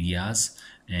bacterias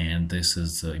and this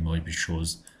is the image which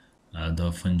shows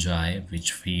the fungi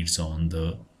which feeds on the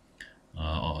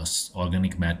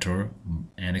organic matter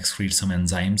and excrete some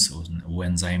enzymes. वो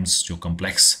enzymes जो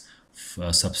complex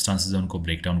substances हैं उनको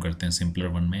break down करते हैं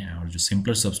simpler one में और जो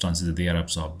simpler substances they are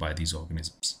absorbed by these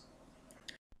organisms.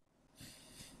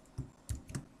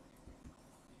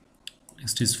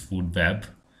 Next is food web.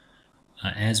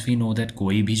 As we know that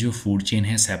कोई भी जो food chain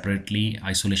है separately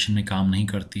isolation में काम नहीं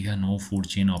करती है. No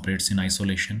food chain operates in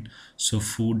isolation. So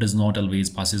food does not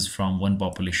always passes from one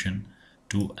population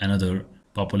to another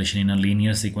population in a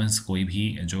linear sequence. कोई भी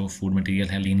जो food material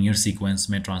है linear sequence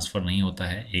में transfer नहीं होता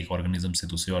है एक organism से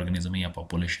दूसरे organism में या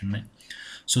population में.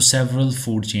 So several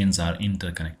food chains are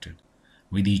interconnected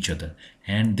with each other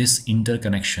and this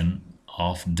interconnection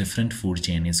of different food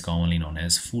chain is commonly known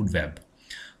as food web.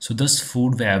 So thus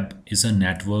food web is a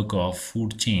network of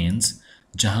food chains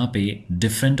जहाँ पे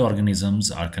different organisms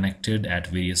are connected at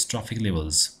various trophic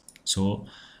levels. So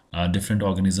different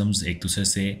organisms एक दूसरे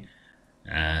से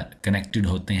connected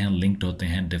होते हैं, linked होते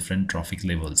हैं different trophic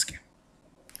levels के.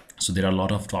 So there are a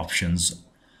lot of options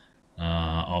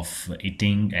of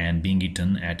eating and being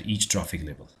eaten at each trophic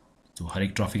level. तो हर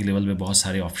एक trophic level पे बहुत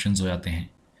सारे options हो जाते हैं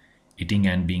eating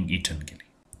and being eaten के लिए.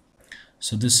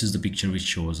 So this is the picture which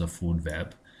shows a food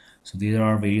web. So there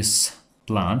are various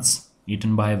plants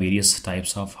eaten by various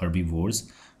types of herbivores.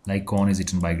 Like corn is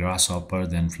eaten by grasshopper,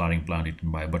 then flowering plant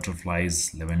eaten by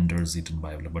butterflies, lavender is eaten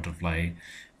by butterfly,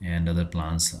 and other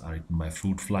plants are eaten by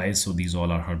fruit flies. So these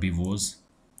all are herbivores.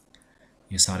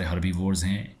 ये सारे herbivores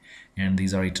हैं, and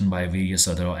these are eaten by various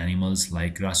other animals.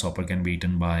 Like grasshopper can be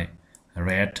eaten by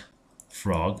rat,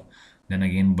 frog. Then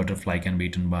again butterfly can be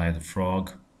eaten by the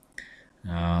frog.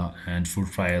 And fruit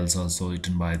fly is also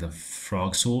eaten by the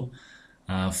frog. So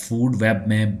food web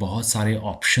में बहुत सारे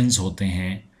options होते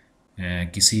हैं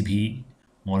किसी भी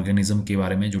organism के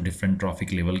बारे में जो different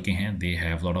trophic level के हैं. They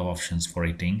have lot of options for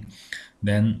eating.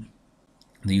 Then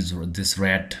this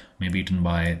rat may be eaten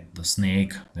by the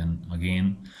snake. Then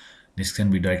again this can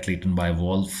be directly eaten by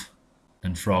wolf.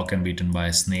 Then frog can be eaten by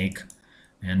a snake,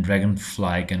 and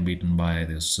dragonfly can be eaten by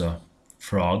this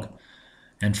frog.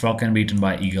 And frog can be eaten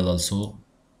by eagle also.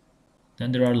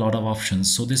 Then there are a lot of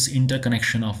options. So this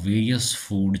interconnection of various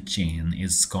food chain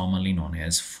is commonly known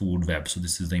as food web. So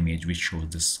this is the image which shows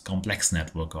this complex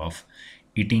network of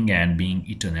eating and being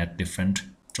eaten at different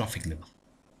trophic level.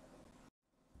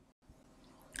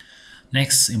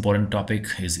 Next important topic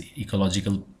is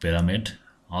ecological pyramid,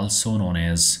 also known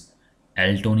as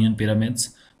Eltonian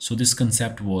pyramids. So this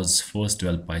concept was first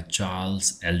developed by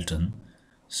Charles Elton.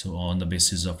 So on the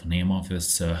basis of name of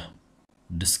his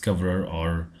discoverer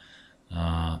or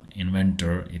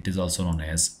inventor, it is also known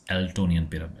as Eltonian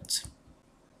pyramids.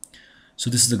 So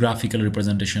this is the graphical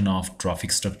representation of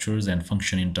trophic structures and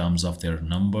function in terms of their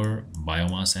number,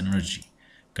 biomass, and energy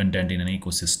content in an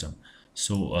ecosystem.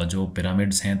 So जो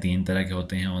pyramids हैं तीन तरह के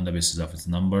होते हैं on the basis of its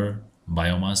number,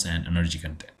 biomass, and energy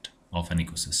content of an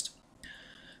ecosystem.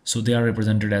 So they are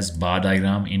represented as bar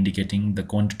diagram indicating the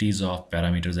quantities of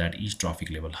parameters at each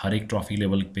trophic level. हर एक trophic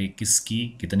level पे किसकी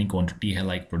कितनी quantity है,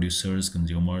 like producers,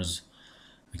 consumers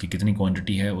की कितनी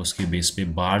quantity है, उसके base पे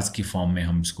bars की form में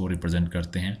हम इसको represent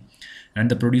करते हैं.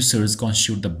 And the producers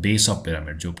constitute the base of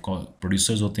pyramid. जो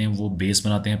producers होते हैं वो base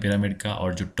बनाते हैं pyramid का,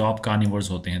 और जो top carnivores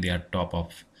होते हैं they are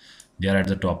at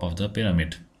the top of the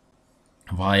pyramid,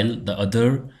 while the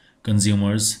other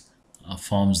consumers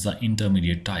forms the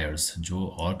intermediate tiers. जो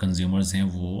और consumers हैं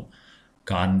वो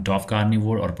top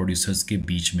carnivore और producers के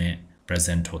बीच में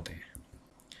present होते हैं.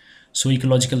 So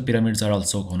ecological pyramids are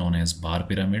also known as bar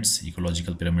pyramids.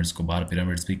 Ecological pyramids को bar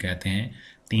pyramids भी कहते हैं.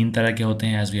 3 तरह के होते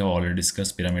हैं, as we have already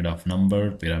discussed: pyramid of number,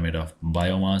 pyramid of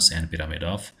biomass, and pyramid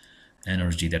of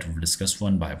energy, that we'll discuss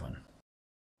one by one.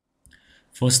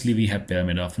 Firstly, we have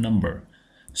pyramid of number.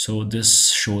 So this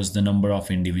shows the number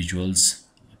of individuals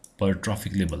per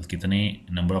trophic level. कितने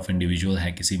number of individual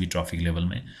है किसी भी trophic level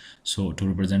में. So to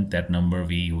represent that number,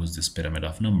 we use this pyramid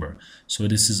of number. So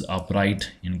this is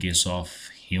upright in case of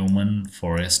human,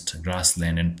 forest,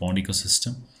 grassland and pond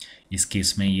ecosystem. इस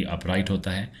case में ये upright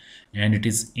होता है. And it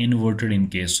is inverted in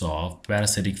case of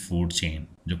parasitic food chain.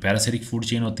 जो parasitic food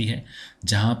chain होती है,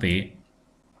 जहाँ पे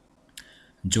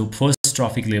जो फर्स्ट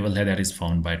ट्रॉफिक लेवल है, that is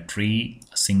found by tree,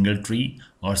 single tree,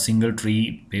 और सिंगल ट्री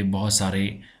पे बहुत सारे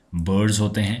बर्ड्स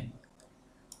होते हैं.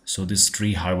 So this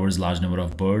tree harbours large number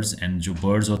of birds, and जो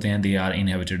बर्ड्स होते हैं they are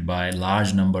inhabited by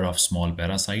large number of small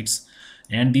parasites,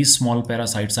 and these small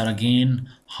parasites are again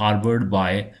harboured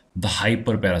by the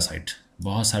hyper parasite.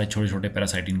 बहुत सारे छोटे छोटे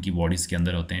parasite इनकी bodies के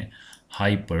अंदर होते हैं,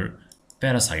 हाइपर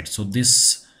पैरासाइट. सो दिस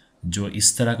जो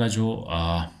इस तरह का जो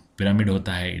पिरामिड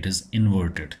होता है, it is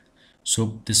inverted. So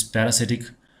this parasitic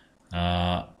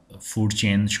food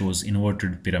chain shows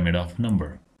inverted pyramid of number.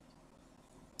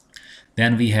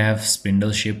 Then we have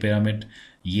spindle shaped pyramid.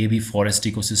 ये भी forest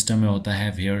ecosystem में होता है,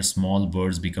 where small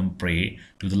birds become prey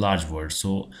to the large birds.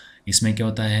 So इसमें क्या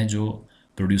होता है, जो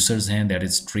producers हैं, that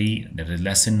is tree, that is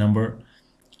less in number,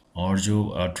 और जो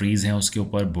trees हैं उसके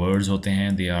ऊपर birds होते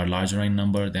हैं, they are larger in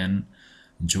number. Then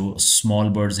जो small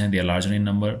birds हैं, they are larger in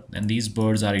number, and these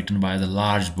birds are eaten by the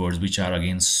large birds which are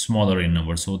again smaller in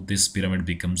number. So this pyramid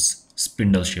becomes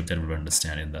spindle shape, that we will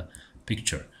understand in the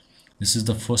picture. This is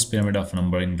the first pyramid of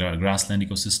number in grassland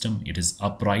ecosystem. It is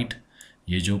upright.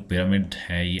 ये जो pyramid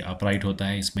है ये upright होता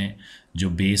है. इसमें जो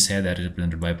base है, that is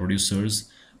represented by producers,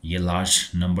 ये large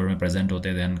number में present होते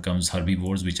हैं. Then comes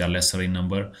herbivores which are lesser in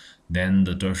number. Then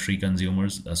the tertiary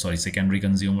consumers, secondary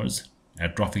consumers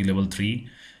at trophic level 3,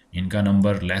 इनका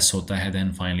नंबर लेस होता है.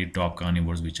 Then finally top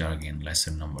carnivores which are again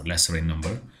lesser in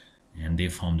number, and they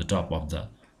form the top of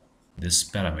this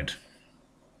pyramid.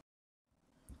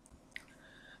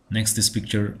 Next, this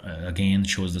picture again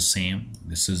shows the same.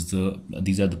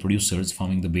 These are the producers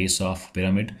forming the base of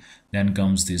pyramid. Then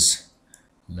comes this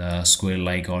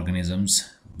square-like organisms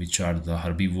which are the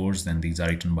herbivores. Then these are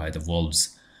eaten by the wolves,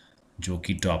 जो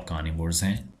कि top carnivores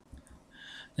हैं.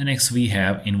 Then next we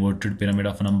have inverted pyramid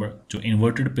of number. जो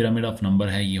inverted pyramid of number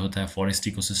है, ये होता है forest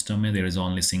ecosystem में. There is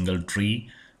only single tree,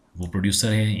 वो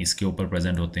producer है. इसके ऊपर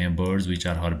present होते हैं birds which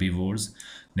are herbivores.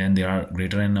 Then they are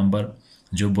greater in number.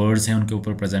 जो birds हैं उनके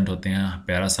ऊपर present होते हैं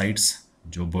parasites,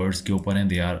 जो birds के ऊपर हैं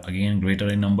they are again greater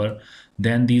in number.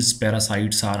 Then these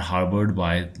parasites are harbored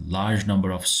by large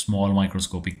number of small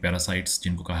microscopic parasites,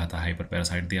 जिनको कहा था hyper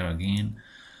parasite. They are again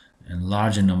and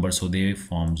large in number, so they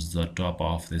forms the top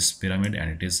of this pyramid,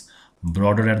 and it is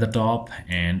broader at the top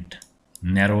and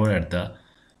narrower at the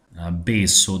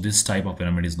base. So this type of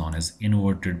pyramid is known as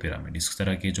inverted pyramid. इस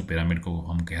तरह के जो pyramid को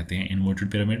हम कहते हैं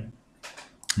inverted pyramid.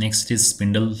 Next is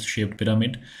spindle shaped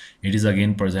pyramid. It is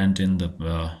again present in the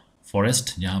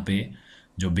forest, जहाँ पे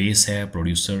जो base है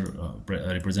producer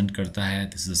represent करता है.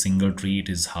 This is a single tree. It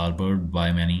is harbored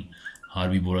by many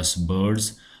herbivorous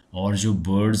birds. और जो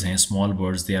birds हैं, small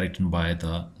birds, they are eaten by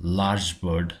the large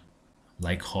bird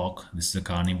like hawk. This is a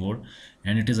carnivore,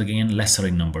 and it is again lesser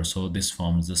in number, so this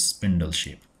forms the spindle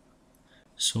shape.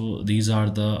 So these are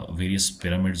the various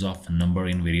pyramids of number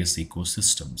in various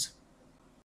ecosystems.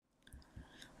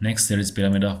 Next, there is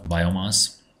pyramid of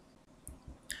biomass.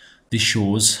 This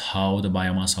shows how the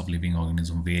biomass of living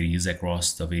organism varies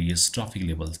across the various trophic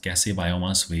levels. कैसे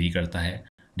biomass vary करता है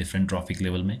different trophic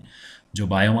level में. जो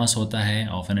biomass होता है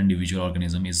of an individual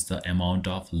organism is the amount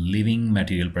of living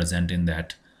material present in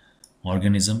that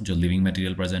organism. जो living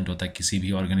material present होता है किसी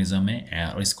भी organism में,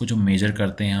 और इसको जो measure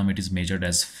करते हैं हम, it is measured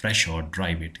as fresh or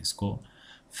dry weight. इसको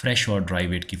fresh और dry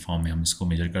weight की form में हम इसको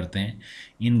measure करते हैं.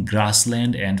 In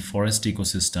grassland and forest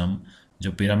ecosystem,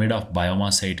 जो pyramid of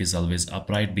biomass है, it is always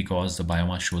upright because the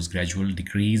biomass shows gradual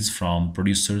decrease from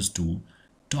producers to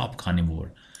top carnivore.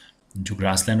 जो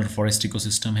grassland और forest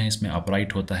ecosystem है, इसमें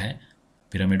upright होता है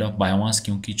pyramid of biomass,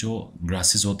 क्योंकि जो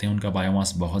grasses होते हैं उनका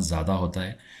biomass बहुत ज़्यादा होता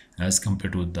है as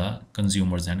compared to the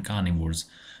consumers and carnivores.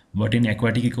 But in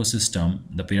aquatic ecosystem,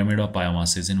 the pyramid of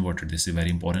biomass is inverted. This is very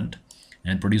important.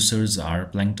 And producers are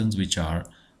planktons which are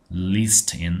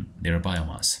least in their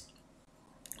biomass.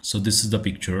 So this is the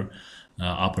picture,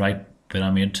 upright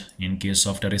pyramid in case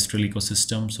of terrestrial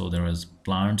ecosystem. So there is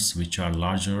plants which are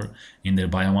larger in their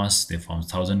biomass. They form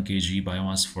 1000 kg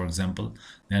biomass, for example.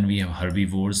 Then we have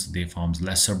herbivores. They form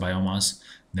lesser biomass.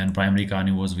 then primary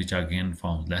carnivores, which again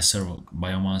form lesser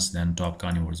biomass, then top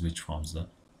carnivores, which forms the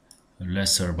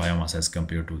lesser biomass as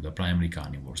compared to the primary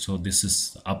carnivore. So this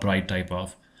is the upright type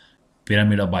of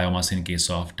pyramid of biomass in case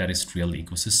of terrestrial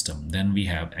ecosystem. Then we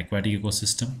have aquatic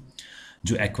ecosystem.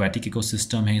 जो aquatic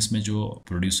ecosystem है, इसमें जो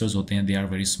producers होते हैं, they are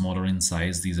very smaller in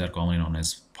size. These are commonly known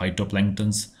as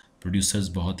phytoplanktons. Producers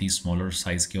बहुत ही smaller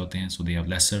size के होते हैं, so they have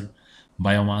lesser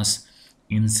biomass.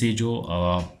 इनसे जो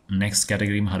next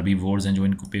category में herbivores हैं, जो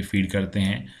इनको पे feed करते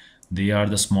हैं, they are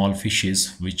the small fishes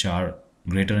which are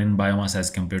greater in biomass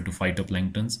as compared to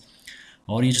phytoplanktons.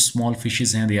 और ये जो small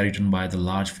fishes हैं, they are eaten by the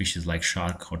large fishes like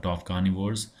shark or top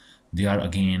carnivores. They are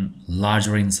again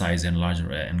larger in size and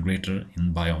larger and greater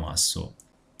in biomass. So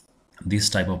this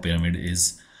type of pyramid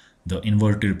is the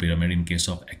inverted pyramid in case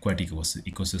of aquatic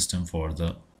ecosystem for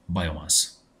the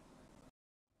biomass.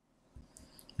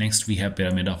 Next we have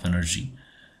pyramid of energy.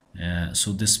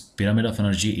 So this pyramid of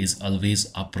energy is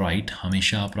always upright.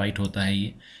 हमेशा upright होता है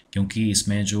ये, क्योंकि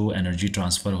इसमें जो energy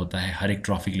transfer होता है हर एक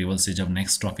trophic level से, जब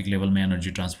next trophic level में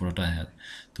energy transfer होता है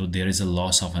तो there is a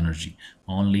loss of energy.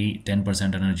 Only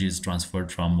 10% energy is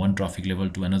transferred from one trophic level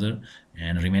to another,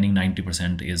 and remaining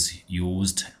 90% is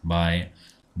used by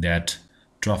that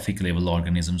trophic level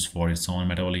organisms for its own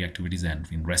metabolic activities and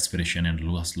in respiration and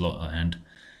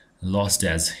lost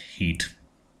as heat.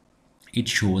 It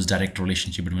shows direct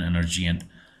relationship between energy and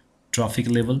trophic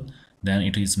level. Then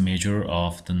it is measure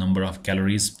of the number of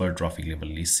calories per trophic level.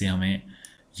 इससे हमें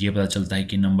ये पता चलता है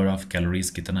कि number of calories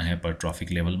कितना है per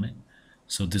trophic level में.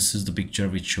 So this is the picture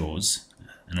which shows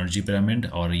energy pyramid,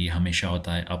 और ये हमेशा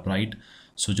होता है upright.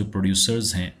 So जो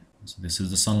producers हैं, so this is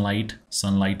the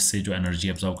sunlight से जो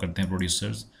energy absorb करते हैं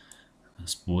producers.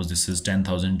 Suppose this is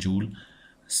 10,000 joule.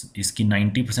 इसकी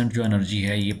 90% जो एनर्जी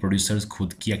है ये प्रोड्यूसर्स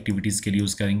खुद की एक्टिविटीज़ के लिए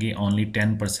यूज़ करेंगे. Only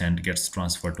 10% gets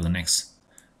transfer to the next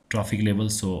trophic level.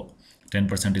 So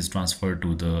 10% is transfer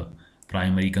to the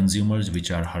primary consumers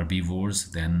which are herbivores.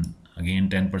 Then again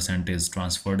 10% is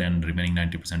transferred and remaining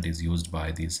 90% is used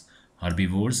by this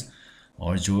herbivores.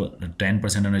 और जो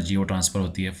 10% energy वो transfer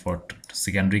होती है for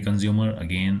secondary consumer,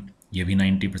 again ये भी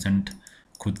 90%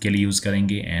 खुद के लिए यूज़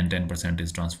करेंगे, and 10%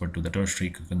 is transfer to the tertiary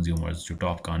consumers जो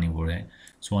टॉप कार्निवोर है.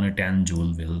 So only 10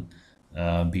 joule will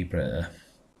be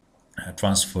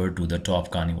transferred to the top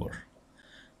carnivore.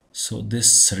 So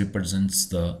this represents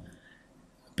the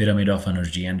pyramid of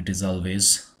energy, and it is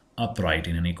always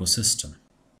upright in an ecosystem.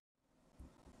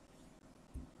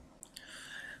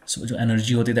 So जो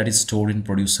energy होती है that is stored in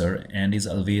producer and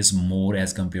is always more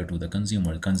as compared to the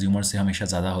consumer. Consumer से हमेशा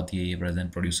ज़्यादा होती है ये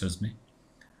present producers में.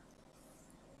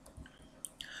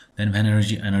 Then when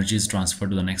energy is transferred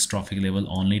to the next trophic level,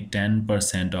 only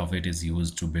 10% of it is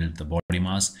used to build the body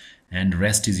mass and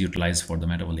rest is utilized for the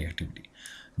metabolic activity.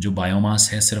 जो biomass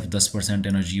है सिर्फ 10%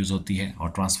 energy use होती है और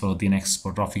transfer होती है next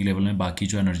trophic level में. बाकी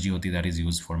जो एनर्जी होती है that is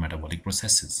use for metabolic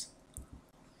processes.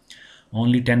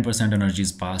 Only 10% energy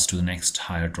is passed to the next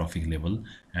higher trophic level,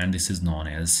 and this is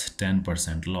known as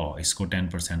 10% law. इसको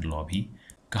 10% law भी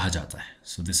कहा जाता है.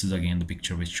 So this is again the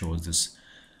picture which shows this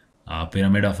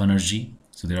pyramid of energy.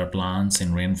 So there are plants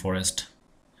in rainforest.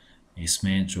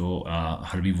 इसमें जो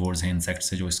herbivores हैं insects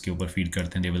से जो इसके ऊपर feed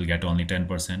करते हैं, they will get only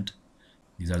 10%.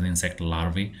 These are the insect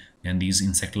larvae, and these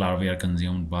insect larvae are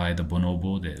consumed by the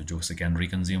bonobo, जो secondary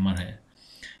consumer है.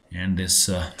 And this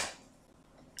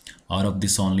out of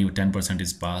this only 10%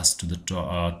 is passed to the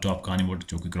top carnivore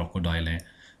जो कि crocodile है,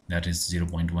 that is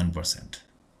 0.1%.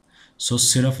 So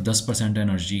सिर्फ 10%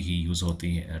 energy ही use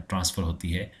होती है, transfer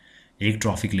होती है एक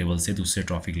ट्रॉफिक लेवल से दूसरे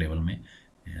ट्रॉफिक लेवल में.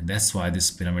 And that's why this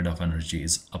pyramid of energy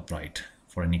is upright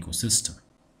for an ecosystem.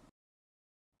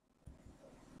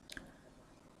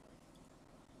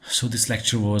 So this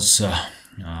lecture was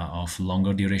of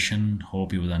longer duration.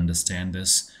 Hope you will understand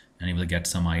this and you will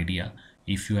get some idea.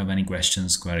 If you have any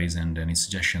questions, queries and any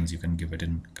suggestions, you can give it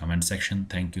in comment section.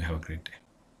 Thank you. Have a great day.